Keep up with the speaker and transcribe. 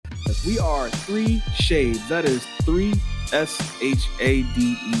podcast. We are Three Shades. That is 3 SHADEZ.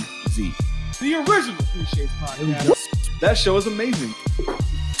 The original Three Shades podcast. That show is amazing.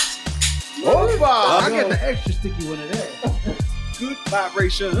 I get the extra sticky one of that. Good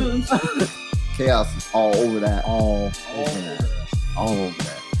vibrations. Chaos is all over that. All over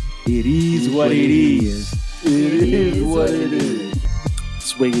that. It is what it is. It is what it is.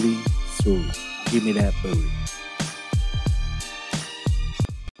 Swiggity, swooty. Give me that booty.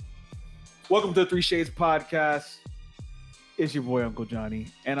 Welcome to the Three Shades podcast. It's your boy Uncle Johnny,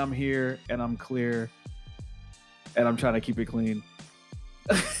 and I'm here, and I'm clear, and I'm trying to keep it clean.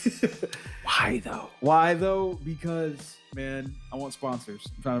 Why though? Why though? Because, man, I want sponsors.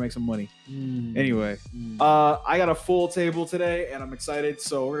 I'm trying to make some money. Anyway, I got a full table today, and I'm excited.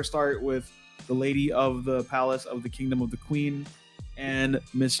 So we're gonna start with the lady of the palace of the kingdom of the queen, and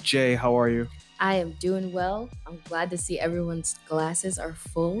Miss J. How are you? I am doing well. I'm glad to see everyone's glasses are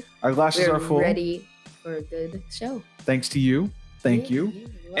full. Our glasses We're are full. ready for a good show. Thanks to you. Thank you. You're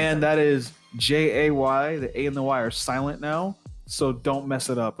welcome. And that is J-A-Y. The A and the Y are silent now, so don't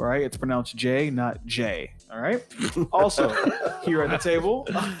mess it up, all right? It's pronounced J, not J, all right? Also, here at the table,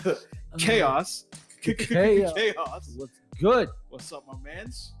 Chaos. Chaos. What's good? What's up, my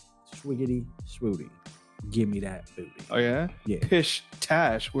mans? Swiggity, swooty. Give me that booty. Oh, yeah? Yeah. Pish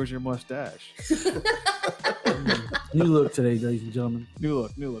Tash, where's your mustache? New look today, ladies and gentlemen. New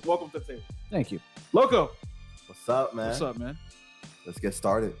look. Welcome to the table. Thank you. Loco. What's up, man? What's up, man? Let's get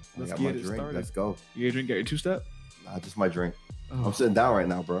started. Let's I got get my it drink. started. Let's go. You drink your two-step? Nah, just my drink. Oh, I'm sitting down right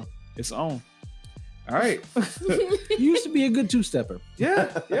now, bro. it's on. All right. You used to be a good two-stepper.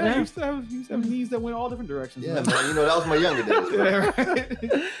 Yeah. Yeah. You used to have knees that went all different directions. Yeah, man. You know, that was my younger days. Bro. Yeah,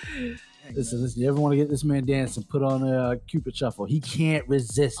 right. Listen, you ever want to get this man dancing, put on a Cupid Shuffle. He can't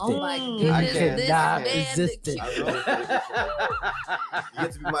resist Oh it. my I goodness, can't. this Not man. resist it. I know. You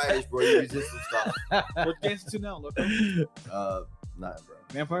get to be my age, bro. You resist some stuff. What you dancing to now, Loco? Nothing, bro.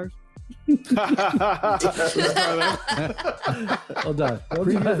 Vampires? Hold on.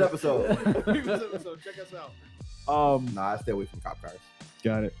 Previous episode. Previous episode, check us out. Nah, I stay away from cop cars.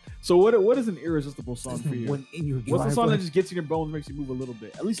 Got it. So what is an irresistible song for you? When in your What's the song that driveway. just gets in your bones, makes you move a little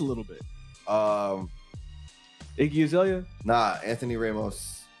bit, at least a little bit? Iggy Azalea? Nah, Anthony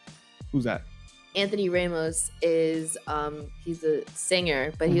Ramos. Who's that? Anthony Ramos is he's a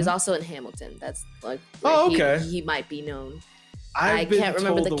singer, but he was Mhm. also in Hamilton. That's like Oh, where okay. he might be known. I've I been can't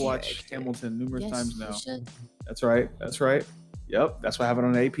remember told the to watch character. Hamilton numerous Yes, times you now. should. That's right. Yep, that's why I have it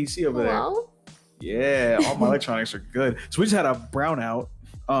on the APC over there. Hello? Yeah, all my electronics are good. So we just had a brownout.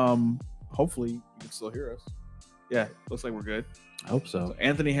 Hopefully you can still hear us. Yeah, looks like we're good. I hope So so.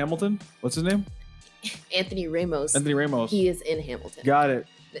 Anthony Hamilton, what's his name? Anthony Ramos. Anthony Ramos. He is in Hamilton. Got it.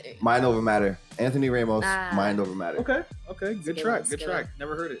 There you go. Mind over matter. Anthony Ramos. Ah. Mind over matter. Okay. Good good track. one, Good good track.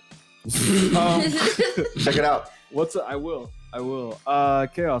 Never heard it. Check it out. I will.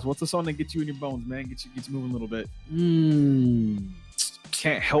 Chaos. What's the song that gets you in your bones, man? Gets you moving a little bit.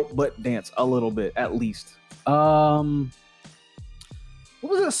 Can't help but dance a little bit, at least. What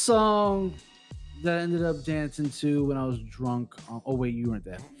was that song that I ended up dancing to when I was drunk? Oh wait, you weren't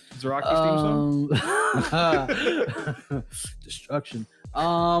there. Zaraki's theme song. Destruction.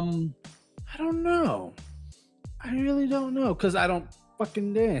 I don't know. I really don't know because I don't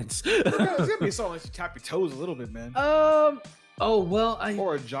fucking dance. It's gotta be a song that you tap your toes a little bit, man. Oh well,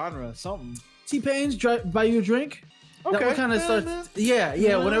 Or a genre, something. T-Pain's Buy You a Drink. That one kind of starts. Yeah.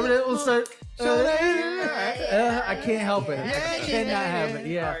 Whenever that will start. I can't help it. I cannot have it.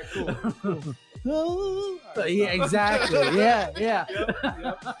 Yeah. All right, cool. Yeah. Exactly. Yeah. Yep.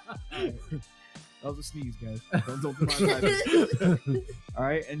 That was a sneeze, guys. Don't do mine. All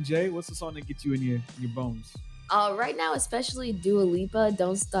right, and Jay, what's the song that gets you in your bones? Right now, especially Dua Lipa.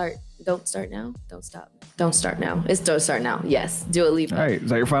 Don't start now. Don't stop. Don't start now. It's don't start now. Yes, Dua Lipa. All right, is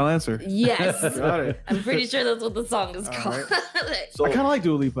that your final answer? Yes. Got it. I'm pretty sure that's what the song is All called. So I kind of like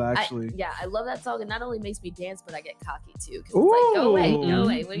Dua Lipa, actually. I love that song. It not only makes me dance, but I get cocky too. Cause it's like, go away.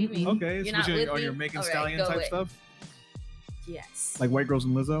 What do you mean? Okay, You're so not with on me? your Megan All right, Stallion go type away. stuff, Yes. like White Girls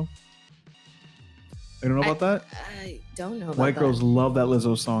and Lizzo. You don't know about that? I don't know about White that. girls love that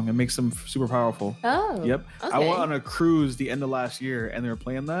Lizzo song. It makes them super powerful. Oh. Yep. Okay. I went on a cruise the end of last year, and they were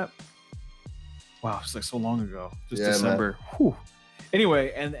playing that. Wow, it's like so long ago. Just Yeah, man. December. Whew.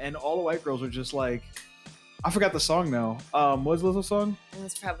 Anyway, and all the white girls are just like, I forgot the song now. What's Lizzo's song?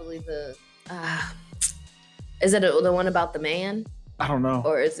 That's probably the. Is it the one about the man, I don't know.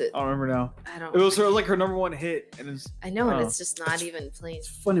 or is it? I don't remember now. I don't. It was her like her number one hit, and it's I know, and oh. it's just not even playing. It's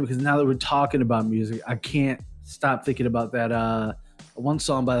funny because now that we're talking about music, I can't stop thinking about that one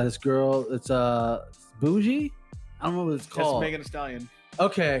song by this girl. It's Bougie. I don't know what it's That's called. Megan Thee Stallion.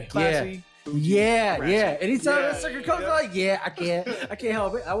 Okay. Classy. Yeah. Ratchet. Yeah. Anytime Yeah, that sucker comes, yeah. like, I can't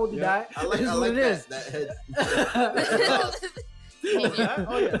help it. I will do Yeah. that. I like, It is I what like it is. that head.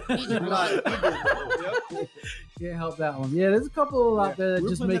 Oh yeah. Egypt Right. Yep. Can't help that one. Yeah, there's a couple out there that We were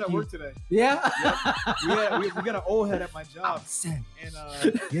just playing make that at you. work today. Yeah. We got an old head at my job, Sam. and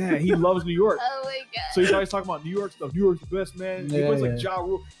yeah, he loves New York. Oh my god. So he's always talking about New York stuff. New York's the best, man. He Yeah, plays like yeah. Ja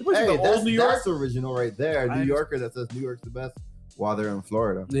Rule. He plays Hey, like the that's, old New York. that's original right there. I New Yorker that says New York's the best while they're in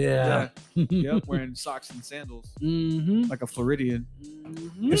Florida. Yeah. Yep, wearing socks and sandals Mm-hmm. like a Floridian.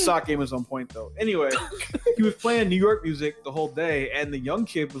 His sock game was on point though. Anyway, he was playing New York music the whole day, and the young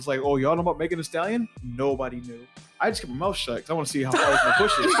kid was like, "Oh, y'all know about Megan Thee Stallion?" Nobody knew. I just kept my mouth shut because I want to see how far I was gonna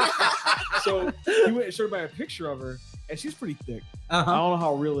push it. So he went and showed me a picture of her, and she's pretty thick. I Uh-huh. don't know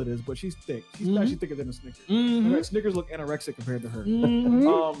how real it is, but she's thick. She's Mhm. actually thicker than a Snickers. Mhm. Snickers look anorexic compared to her.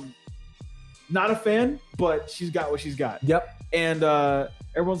 Mhm. Not a fan, but she's got what she's got. Yep. And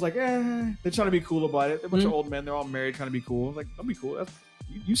everyone's like, they're trying to be cool about it. They're a bunch of Mhm. old men. They're all married, trying to be cool. Like, don't be cool.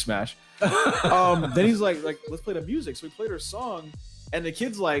 You smash. Then he's like, let's play the music. So we played her song, and the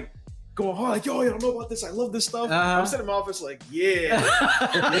kid's like going hard, like, yo, I don't know about this. I love this stuff. I'm sitting in my office like, yeah.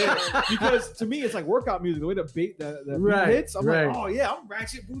 Because to me, it's like workout music. The way the beat the beat Right, hits, I'm right. like, oh yeah, I'm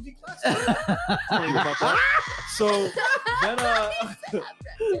ratchet bougie classic. I don't think about that. So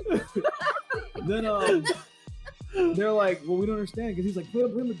then they're like, well, we don't understand because he's like, play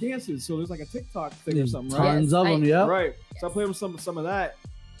him the dances. So there's like a TikTok thing or something, right? Tons of them, Yes, yeah. Right. So I played him some of that.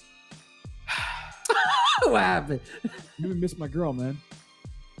 What happened? You miss my girl, man.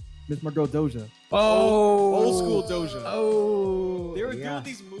 Miss my girl Doja. Oh, Old school Doja. Oh, They were yeah. doing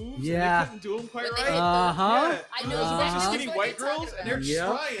these moves, Yeah. and they couldn't do them quite But they right. hit Uh-huh. Yeah. I And know there's a bunch of exactly skinny what white you're talking girls, and they're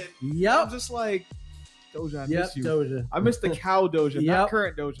about. trying. Yep. I'm just like, Doja, I Yep. miss you. Doja. I miss the cow Doja, Yep. not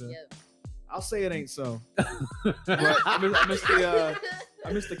current Doja. Yep. I'll say it ain't so. But I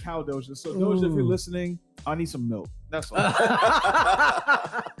miss the cow Doja. So Doja, if you're Ooh. listening, I need some milk. That's all.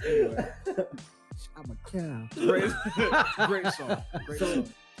 Anyway, I'm a cow. great, great song. Great song.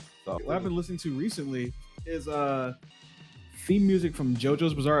 So, What I've been listening to recently is theme music from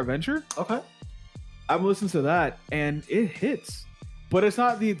JoJo's Bizarre Adventure. Okay. I've been listening to that and it hits, but it's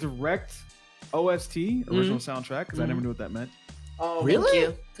not the direct OST original soundtrack because I never knew what that meant. Really? Thank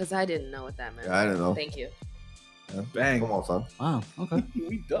you, because I didn't know what that meant. yeah, I don't know. Thank you. Yeah. Bang. Come on, son. Wow. Okay.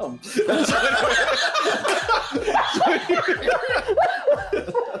 We dumb.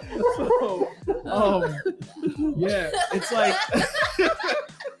 So, yeah, it's like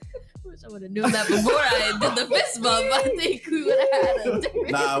Wish I would have known that before I did the fist bump. I think we would have had a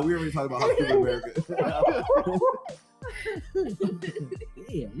different. Nah, we already talked about how stupid America.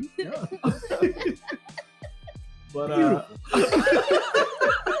 Damn. Yeah. but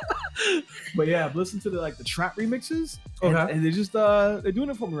but yeah, I've listened to the trap remixes. And, Okay. and they're just they're doing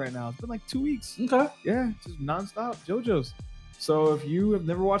it for me right now. It's been like 2 weeks. Okay. Yeah, just nonstop JoJo's. So if you have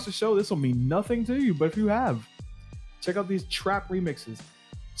never watched the show, this will mean nothing to you. But if you have, check out these trap remixes.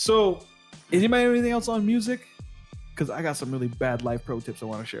 So, is anybody have anything else on music? Because I got some really bad life pro tips I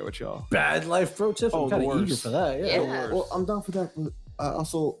want to share with y'all. Bad life pro tip. Oh, I'm the kind of eager worst. for that. Yeah. Yeah. Well, I'm down for that. But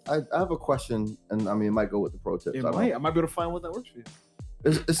also, I have a question, and I mean, it might go with the pro tips. It I don't might. know. I might be able to find one that works for you.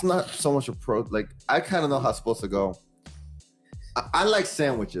 It's not so much a pro. Like, I kind of know how it's supposed to go. I like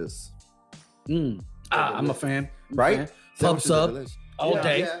sandwiches, I'm a fan. I'm a right? fan. Sandwiches are sub. delicious. All Yeah,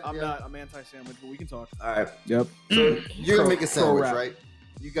 day. Yeah, I'm yeah. not. I'm anti-sandwich, but we can talk. All right. Yep. So you're gonna make a Pro sandwich, wrap. right?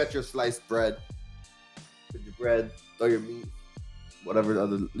 You got your sliced bread. Put your bread, throw your meat, whatever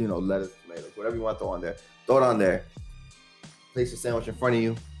other, lettuce, tomatoes, whatever you want to throw on there. Throw it on there. Place your sandwich in front of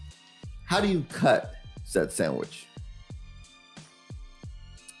you. How do you cut said sandwich?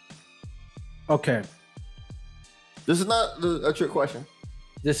 Okay. This is not a trick question.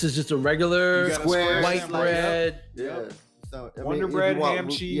 This is just a regular You got a Square square white sandwich. bread. Yeah. Yep. So, Wonder if you bread, want ham,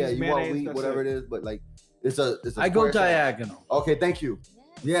 wheat- cheese, yeah, you want mayonnaise, wheat, that's whatever it. it is, but like it's a I go square sandwich. diagonal. Okay, thank you.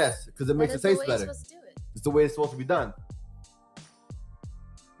 Yes, because it makes it taste better. It's the way it's supposed to be done.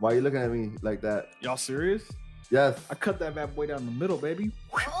 Why are you looking at me like that? Y'all serious? Yes. I cut that bad boy down the middle, baby.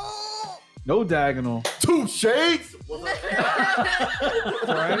 No diagonal. 2 shades. All right.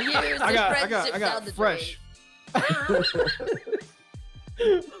 I got fresh.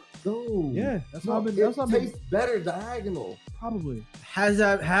 No. Yeah, that's No, how I've been. it That's how I've been. tastes better diagonal. Probably.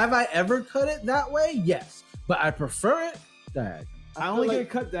 Have I ever cut it that way? Yes, but I prefer it diagonal. I only feel get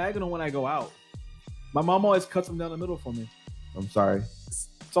cut diagonal when I go out. My mom always cuts them down the middle for me. I'm sorry.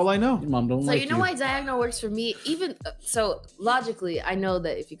 That's all I know. Your mom don't So like you know why diagonal works for me? Even so, logically, I know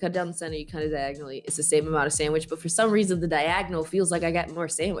that if you cut down the center, you cut it diagonally, it's the same amount of sandwich. But for some reason, the diagonal feels like I got more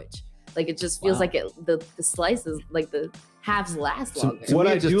sandwich. Like it just feels like the slices, like the halves last longer. To What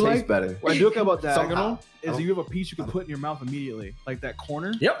me, I it just do tastes like- better. What I do like about diagonal Somehow. is you have a piece you can put in your mouth immediately, like that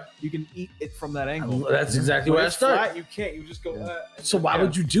corner. Yep. You can eat it from that angle. That's exactly When where I it's start. flat, you can't. You just go. So why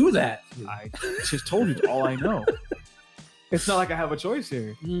would you do that? I just told you all I know. It's not like I have a choice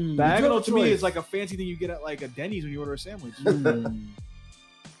here. Mm. Diagonal have a to me choice. is like a fancy thing you get at like a Denny's when you order a sandwich. Mm.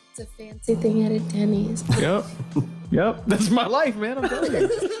 It's a fancy thing at a Denny's. Yep. Yep. That's my life, man. I'm telling you.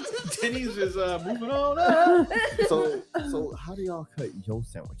 Denny's is moving on up. So how do y'all cut your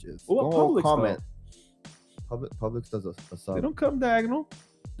sandwiches? Well, Go on, Publix, comment. Publix does a sub. They don't come diagonal.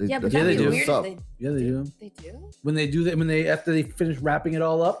 Yeah, but Yeah, that'd they be do. weird Sub. if Yeah, they do. they do. When they do that, after they finish wrapping it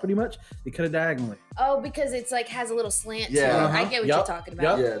all up, pretty much, they cut it diagonally. Oh, because it's like has a little slant Yeah. to it. I Uh-huh. get what Yup. you're talking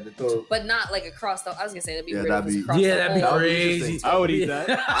about. Yeah, they throw. But not like across the. I was gonna say that'd be Yeah, weird. that'd if it's be- across Yeah, the that'd be whole- crazy. I would eat that.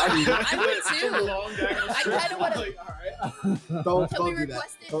 I do. I would too. Long diagonal I strip. kinda wanna- Like, all right. Don't Can we do that.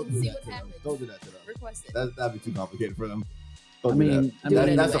 request it Don't and do see that what to them. happens? Don't do that to them. Request it. That'd be too complicated for them. I Don't do mean, that. I Do it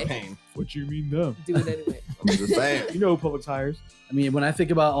mean, That's a anyway. pain. What you mean, dumb? Do it anyway. I'm just saying. You know Publix hires. I mean, when I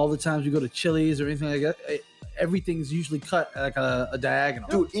think about all the times we go to Chili's or anything like that, everything's usually cut like a diagonal.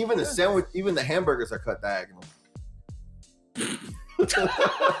 Dude, even the sandwich, even the hamburgers are cut diagonal.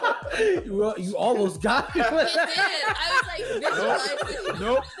 You almost got it. It did. I was like visualizing.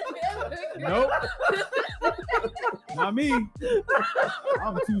 Nope. Nope. Not me.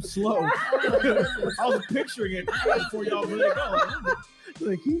 I'm too slow. I was picturing it before y'all really go.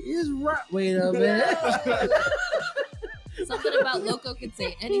 Like, he is right. Wait a minute. Something about Loco can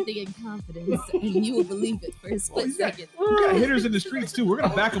say anything in confidence, and you will believe it for a split second. We got hitters in the streets too. We're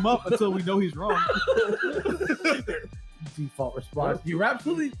gonna back him up until we know he's wrong. Default response. You're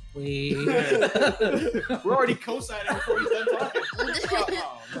absolutely. Wait. We're already co-signing before he's done talking.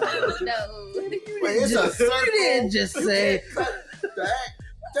 Oh, no. No. Wait, it's a circle. You didn't just say.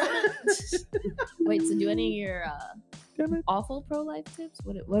 Wait, so do any of your Damn it. awful pro-life tips?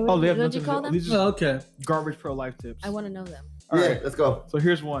 What Oh, they have what did you nothing call to- them? These are Oh, okay. garbage pro life tips. I want to know them. All Yeah, right. let's go. So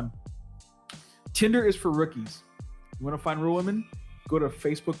here's one. Tinder is for rookies. You want to find real women? Go to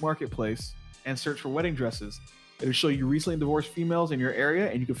Facebook Marketplace and search for wedding dresses. It'll show you recently divorced females in your area,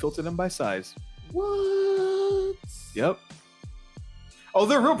 and you can filter them by size. What? Yep. Oh,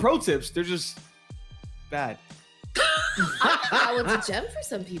 they're real pro tips. They're just bad. That was a gem for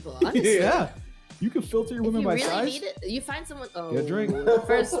some people, honestly. Yeah. You can filter your If women you by really size. need it, you find someone. Oh, Get a drink. the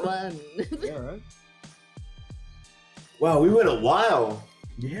first one. Yeah, right. Wow, we went a while.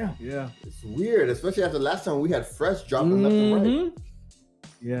 Yeah. Yeah. It's weird, especially after last time we had Fresh dropping left and right. Mhm.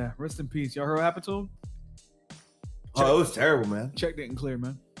 Yeah. Rest in peace. Y'all heard what happened to him? Oh, it was terrible, man. Check didn't clear,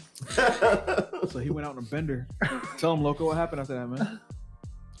 man. So he went out on a bender. Tell him, Loco, what happened after that, man?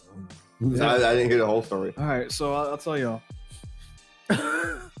 I didn't hear the whole story. All right, so I'll tell y'all.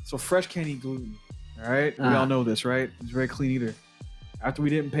 So Fresh can't eat gluten. All right, we all know this, right? He's a very clean eater. After we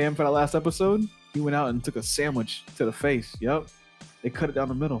didn't pay him for that last episode, he went out and took a sandwich to the face. Yep, they cut it down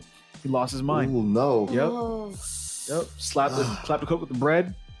the middle. He lost his mind. Ooh, no. Yep. Oh. Yep, slapped the cook with the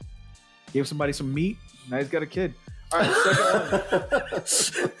bread. Gave somebody some meat. Now he's got a kid. All right,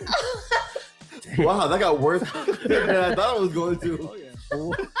 second one. Wow, that got worse than I thought it was going to. Oh yeah.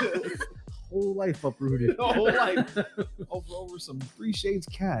 Whole life uprooted. The whole life over some 3 Shades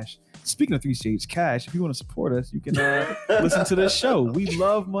Cash. Speaking of 3 Shades Cash, if you want to support us, you can listen to this show. We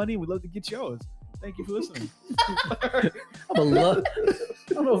love money. We love to get yours. Thank you for listening. I don't know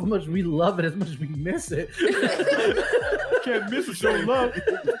how much we love it as much as we miss it. Can't miss a show of love.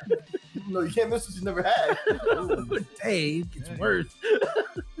 No, you can't miss what you never had. Dang, it's Dang. worse.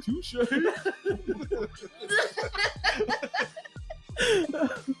 Touche.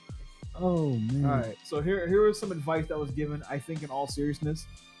 Oh man. All right. So here is some advice that was given. I think in all seriousness,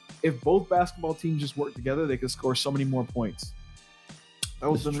 if both basketball teams just work together, they could score so many more points.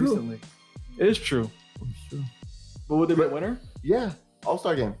 That was It's done true. recently. It is true. But would they be a winner? Yeah,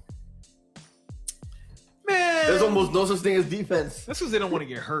 All-Star game. Man, There's almost no such thing as defense. that's because they don't want to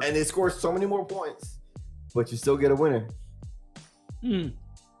get hurt. And they score so many more points, but you still get a winner. Hmm.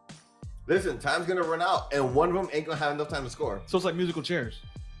 Listen, time's gonna run out, and one of them ain't gonna have enough time to score So it's like musical chairs.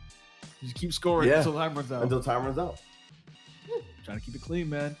 You just keep scoring Yeah. until time runs out. until time runs out. Trying to keep it clean,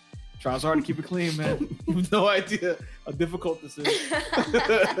 man. Trying so hard to keep it clean, man. You have no idea how difficult this is.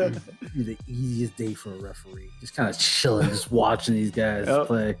 It'd be the easiest day for a referee. Just kind of chilling, just watching these guys Yep.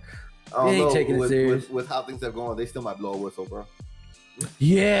 play. I don't They ain't know, taking it with, serious. with how things have gone, they still might blow a whistle, bro.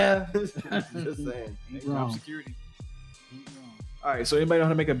 Yeah. Just saying. Ain't Wrong. job security. All right, so anybody know how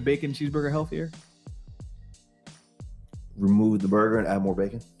to make a bacon cheeseburger healthier? Remove the burger and add more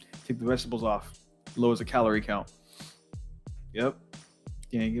bacon. Take the vegetables off. Lowers the calorie count. Yep.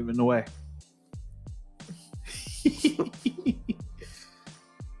 Can't give it away.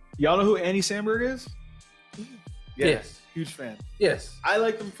 Y'all know who Andy Samberg is? Yes. Huge fan. Yes. I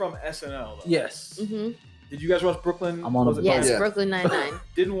like them from SNL. Though. Yes. Mm-hmm. Did you guys watch Brooklyn? I'm on Was a it Yes, Yeah. Brooklyn Nine-Nine.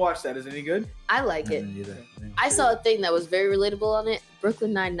 Didn't watch that. Is it any good? I like it. Either. I saw a thing that was very relatable on it.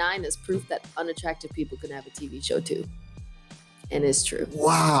 Brooklyn Nine-Nine is proof that unattractive people can have a TV show too. And it's true.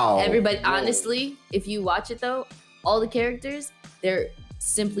 Wow. Everybody, Whoa. honestly, if you watch it though, all the characters, they're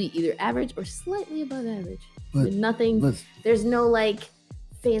simply either average or slightly above average. But- Nothing, But- there's no like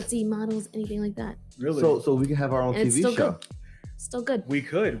fancy models, anything like that. Really? so we can have our own And it's TV still show. good. Still good. we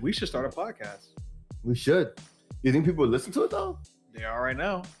could. We should start a podcast. We should. You think people would listen to it though? They are right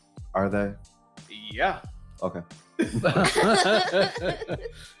now. Are they? Yeah. Okay.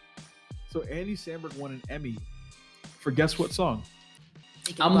 So Andy Samberg won an Emmy for guess what song?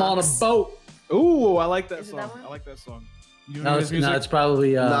 I'm on a boat. Ooh, I like that Is it song. that one? I like that song. You No, know it's, his music? no, it's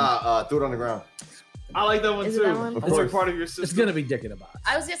probably. Throw it on the ground. I like that one Is it too. that one? Of It's like course. part of your system. It's gonna be Dick in a Box.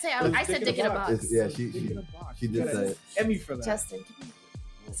 I was gonna say, I said Dick in a Box. It's- yeah, she Dick in a Box. she You did got say an it. Emmy for that. Justin,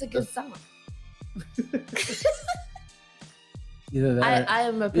 it's a good song. Either that. I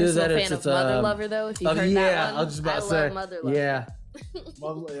am a Either personal that or fan it's, of Mother Lover though. If you've oh, heard yeah, that one, I was just about to love say. Mother Lover. Yeah,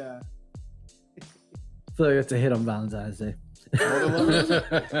 Mother- yeah. I feel like it's a hit on Valentine's Day.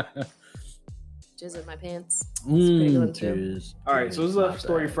 Jizz in my pants. It's a pretty good one, too. cheers. All right, so this is a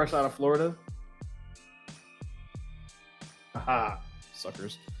story fresh out of Florida. Haha,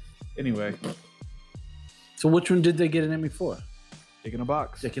 suckers. Anyway, So which one did they get an Emmy for? Dick in a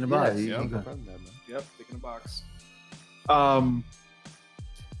Box. Dick in a Yeah, Box. he Yeah. confirmed that, man. Yep, Dick in a Box.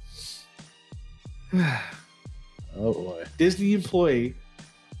 Oh boy. Disney employee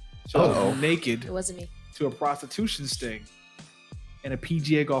showed Uh-oh. up naked It wasn't me. to a prostitution sting, and a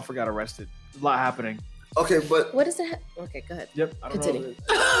PGA golfer got arrested. A lot happening. Okay, but What is it? Okay, go ahead. Yep, I don't Continue.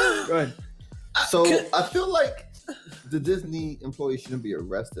 know. Go ahead. so I feel like the Disney employee shouldn't be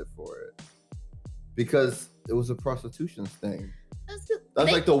arrested for it because it was a prostitution thing. That's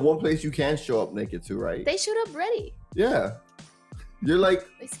they, like the one place you can show up naked to, right? they showed up ready. Yeah. You're like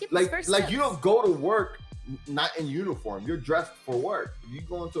They skipped the first you steps. don't go to work not in uniform. You're dressed for work. If you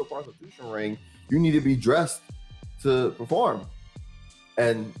go into a prostitution ring, you need to be dressed to perform.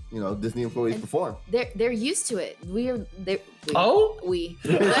 And Disney employees And- perform. They're used to it. Oh? We. Oh, wait.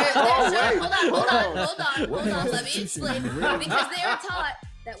 Hold on. What Let me prostitution explain. ring? Because they are taught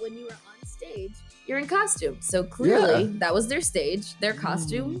that when you are on stage, you're in costume. So clearly, that was their stage. Their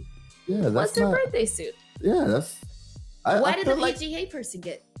costume Yeah, was that's their not. birthday suit. Yeah, that's. Why I did the feel like PGA person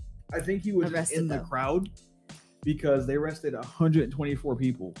get? I think he was just Arrested, in the though. crowd because they arrested 124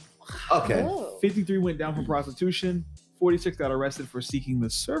 people. okay. Oh. 53 went down for prostitution. 46 got arrested for seeking the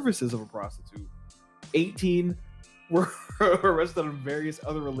services of a prostitute. 18 were arrested on various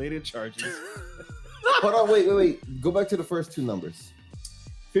other related charges. Hold on, wait. Go back to the first two numbers.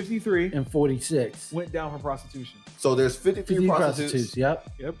 53 And 46. went down for prostitution. So there's 53 50 prostitutes. Yep.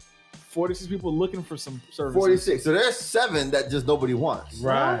 Yep. 46 people looking for some services. 46. So there's 7 that just nobody wants.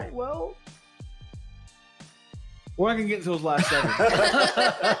 Right. Well, we're not gonna get into those last 7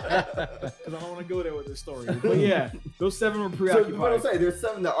 because I don't want to go there with this story. But yeah, those 7 were So what I'm preoccupied. saying, there's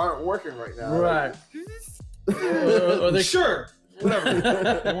 7 that aren't working right now. Right. Or they sure, whatever.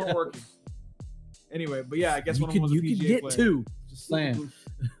 They weren't working. Anyway, but yeah, I guess You one of them was a could PGA get player. 2. Just saying.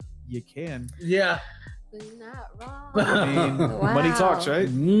 You can. Yeah. You're not wrong. I mean, Wow. money talks, right?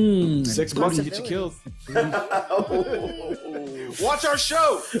 Mm. $6 to get you killed. Watch our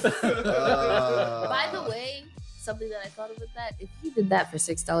show. By the way, something that I thought of with that, if he did that for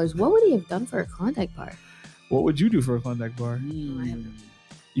 $6, what would he have done for a Klondike bar? What would you do for a Klondike bar? Mm.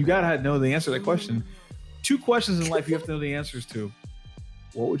 You gotta know the answer to that question. 2 questions in life you have to know the answers to.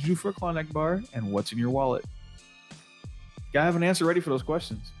 What would you do for a Klondike bar, and what's in your wallet? You gotta have an answer ready for those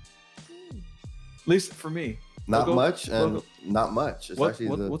questions. At least for me. Not We'll go- much and we'll go- not much. It's actually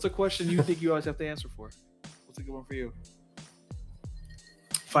What's a question you think you always have to answer for? What's a good one for you?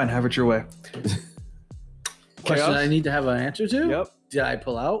 Fine, have it your way. Question Chaos? I need to have an answer to? Yep. Did I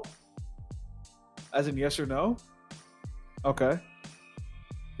pull out? As in yes or no? Okay.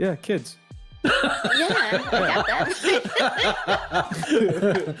 Yeah, kids. Yeah, I got that.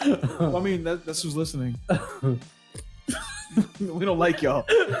 Well, I mean, that's who's listening. We don't like y'all.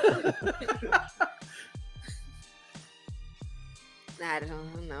 I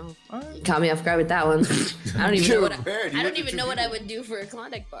don't know. All You right. caught me off guard with that one. I don't even know what prepared. You I went don't to even two know what I people. would do for a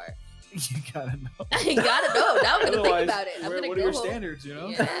Klondike bar. You gotta know. I gotta know. Now I'm gonna Otherwise, think about it. I'm what gonna are go your home. standards, you know?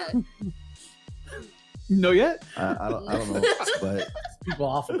 Yeah. No yet? I don't know, but People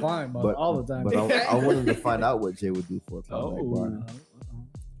off the climb but all the time. But I wanted to find out what Jay would do for a Klondike bar.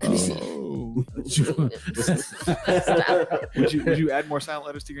 Oh. Stop. Would you add more silent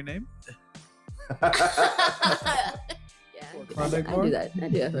letters to your name? Yeah, Klondike I bar? do that. I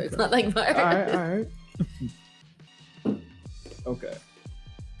do that for a Klondike bar. All right. Okay.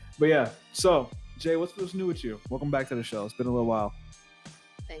 But yeah, so Jay, what's new with you? Welcome back to the show. It's been a little while.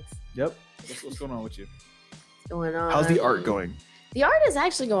 Thanks. Yep. What's going on with you? What's going on? How's the art going? The art is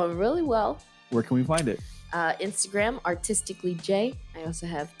actually going really well. Where can we find it? Instagram, Artistically J. I also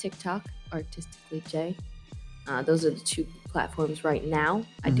have TikTok, Artistically J. Those are the two platforms right now.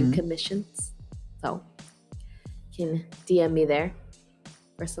 I do Mhm. commissions, so you can DM me there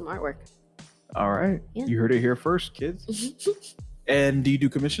for some artwork. All right. Yeah. You heard it here first, kids. And do you do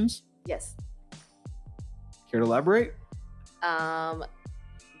commissions? Yes. Care to elaborate?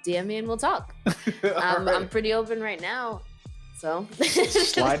 DM me and we'll talk. I'm pretty open right now, so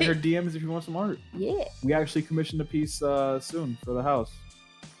Slide in her DMs if you want some art. Yeah. We actually commissioned a piece soon for the house.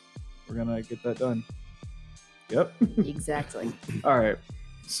 We're gonna get that done. Yep. Exactly. All right.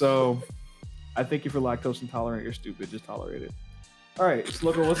 So I think if you're lactose intolerant, you're stupid. Just tolerate it. All right. So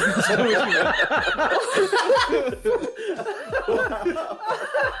look at what's going on with you.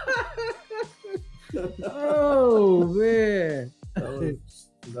 Oh man. Just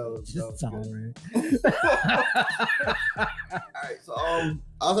Just tolerate. All right, so I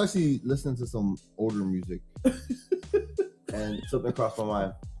was actually listening to some older music, and something crossed my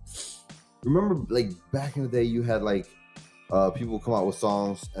mind. Remember, like back in the day, you had like people come out with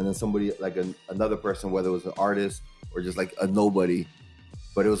songs, and then somebody like another person, whether it was an artist or just like a nobody,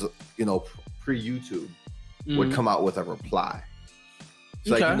 but it was pre-YouTube, would come out with a reply.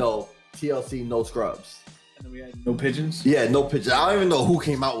 So Okay. like TLC, no scrubs. And then we had no pigeons. Yeah, no pigeons. I don't even know who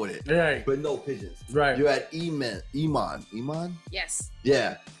came out with it, Right. but no pigeons. Right. You had Iman. Yes.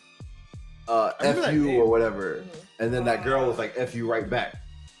 Yeah. I remember that F you name. or whatever. Mhm. And then that girl was like, F you right back.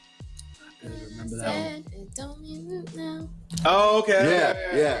 I remember that one. Said it don't mean it now. Oh, okay.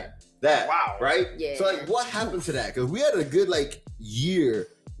 Yeah. That. Wow. Right? Yeah. So like what happened to that? Because we had a good like year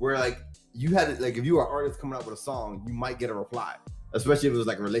where like you had like if you were an artist coming out with a song, you might get a reply. Especially if it was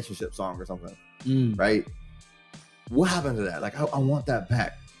like a relationship song or something. Mm. Right? What happened to that? Like I want that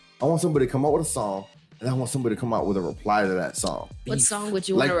back. I want somebody to come out with a song and I want somebody to come out with a reply to that song. What Beef. song would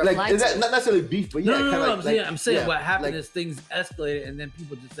you want to reply is that to? not necessarily beef, but yeah, No, kinda I'm saying, yeah, what happened like- is things escalated, and then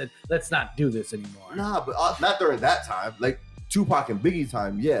people just said, "Let's not do this anymore." Nah, but not during that time. Like Tupac and Biggie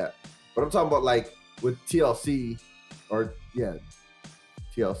time, yeah. But I'm talking about like with TLC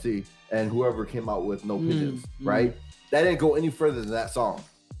TLC and whoever came out with No Pigeons, right? That didn't go any further than that song.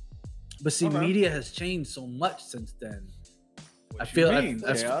 But see, Okay. media has changed so much since then. What I you feel- mean,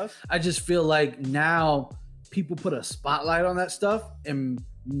 I- Chaos? I just feel like now people put a spotlight on that stuff and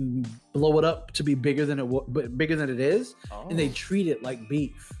blow it up to be bigger than bigger than it is, and they treat it like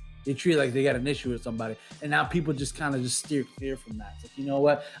beef. They treat it like they got an issue with somebody, and now people just kind of just steer clear from that. It's like, you know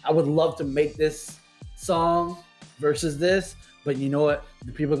what? I would love to make this song versus this, but you know what?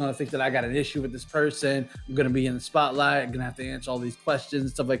 The people are gonna think that I got an issue with this person. I'm gonna be in the spotlight. I'm gonna have to answer all these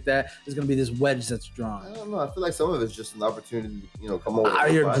questions, stuff like that. There's gonna be this wedge that's I drawn. don't know. I feel like some of it's just an opportunity to, come over. I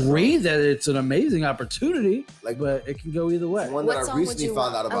agree that it's an amazing opportunity, Like, but it can go either way. one What that I song would recently you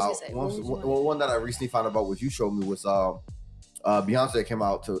found want? out I was about. gonna say, what would you want? One that I recently found out about, what you showed me, was Beyonce came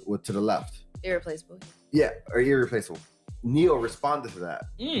out to the left. Irreplaceable. Yeah, or Irreplaceable. Neo responded to that,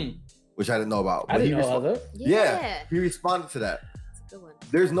 which I didn't know about. I but didn't he know respo- that. Yeah, he responded to that. That's a good one.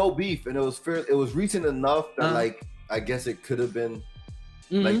 There's no beef, and it was fair. It was recent enough that Uh-huh. like I guess it could have been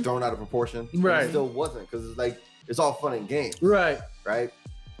Mhm. like thrown out of proportion. but Right. It still wasn't, because it's like it's all fun and games, Right. right?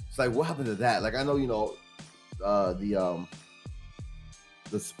 It's like, what happened to that? Like I know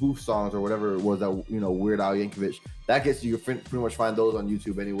the spoof songs or whatever it was that Weird Al Yankovic, that gets you pretty much find those on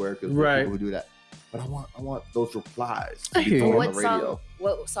YouTube anywhere, because Right. people who do that. But I want those replies to I be hear thrown you. on What the radio. song?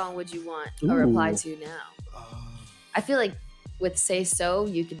 What song would you want a Ooh. reply to now? Uh, I feel like with "Say So,"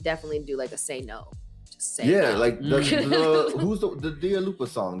 you could definitely do like a "Say No." Just say yeah, no. like the Mm. who's the Dia Lupa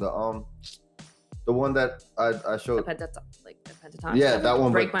song, the one that I the showed. pentatonic. Yeah, that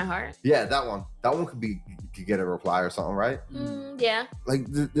one, Break but- My Heart. Yeah, that one. That one could get a reply or something, right? Yeah. Like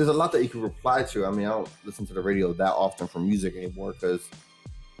there's a lot that you could reply to. I mean, I don't listen to the radio that often for music anymore, because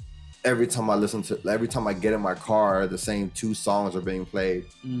every time I get in my car, the same two songs are being played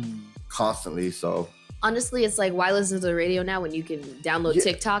constantly. So Honestly, it's like, why listen to the radio now when you can download Yeah.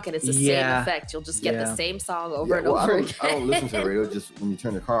 TikTok and it's the Yeah. same effect? You'll just get Yeah. the same song over yeah, and well, over I again. don't listen to the radio. Just when you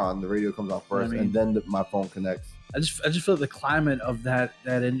turn the car on, the radio comes on first, I mean- and then my phone connects. I just feel the climate of that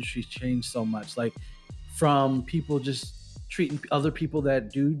industry's changed so much. Like from people just treating other people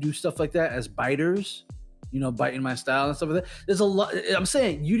that do stuff like that as biters, biting my style and stuff like that. There's a lot. I'm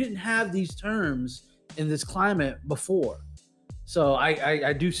saying you didn't have these terms in this climate before. So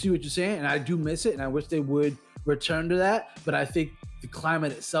I do see what you're saying, and I do miss it, and I wish they would return to that. But I think the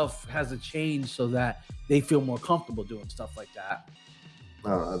climate itself has to change so that they feel more comfortable doing stuff like that. I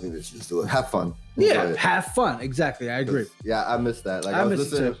don't know. I think they should just do it. Have fun. Yeah, Enjoy it. have fun. Exactly. I agree. Yeah, I missed that. Like I I was miss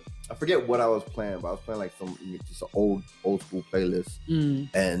it listening. too. I forget what I was playing, but I was playing like just an old school playlist,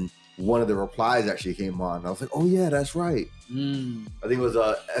 and one of the replies actually came on. I was like, oh yeah, that's right. I think it was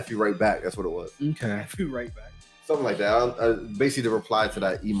F you right back. That's what it was. Okay. I'll be right back. Something like that. Basically, the reply to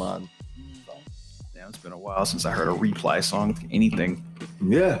that Iman. Damn, it's been a while since I heard a reply song to anything.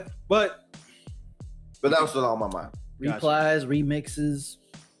 Yeah, But but that was still on my mind. Replies, remixes.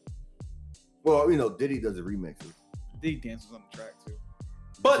 Well, Diddy does the remixes. D dances on the track too.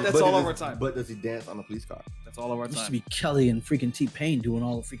 But that's all of our time. But does he dance on a police car? That's all of our It used to time. be Kelly and freaking T-Pain doing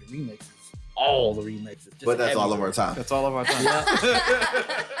all the freaking remixes. All the remixes. Just But that's all of everywhere. our time. That's all of our time.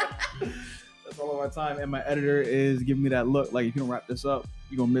 That's all of our time. And my editor is giving me that look like if you don't wrap this up,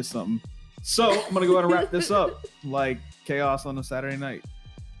 you're gonna miss something. So I'm gonna go ahead and wrap this up like chaos on a Saturday night.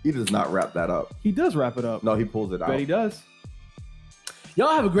 He does not wrap that up. He does wrap it up. No, he pulls it out. Bet he does.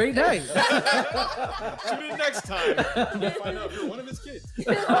 Y'all have a great day. Tune in next time. We'll find out if you're one of his kids.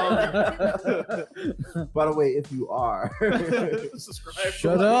 By the way, if you are, Subscribe.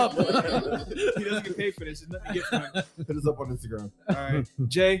 Shut up. He doesn't get paid for this. There's nothing to get from him. hit us up on Instagram. All right.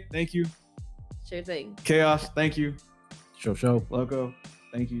 Jay, thank you. Sure thing. Chaos, thank you. Show. Loco,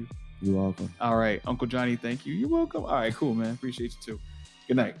 thank you. You're welcome. All right. Uncle Johnny, thank you. You're welcome. All right, cool, man. Appreciate you too.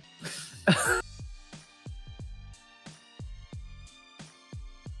 Good night.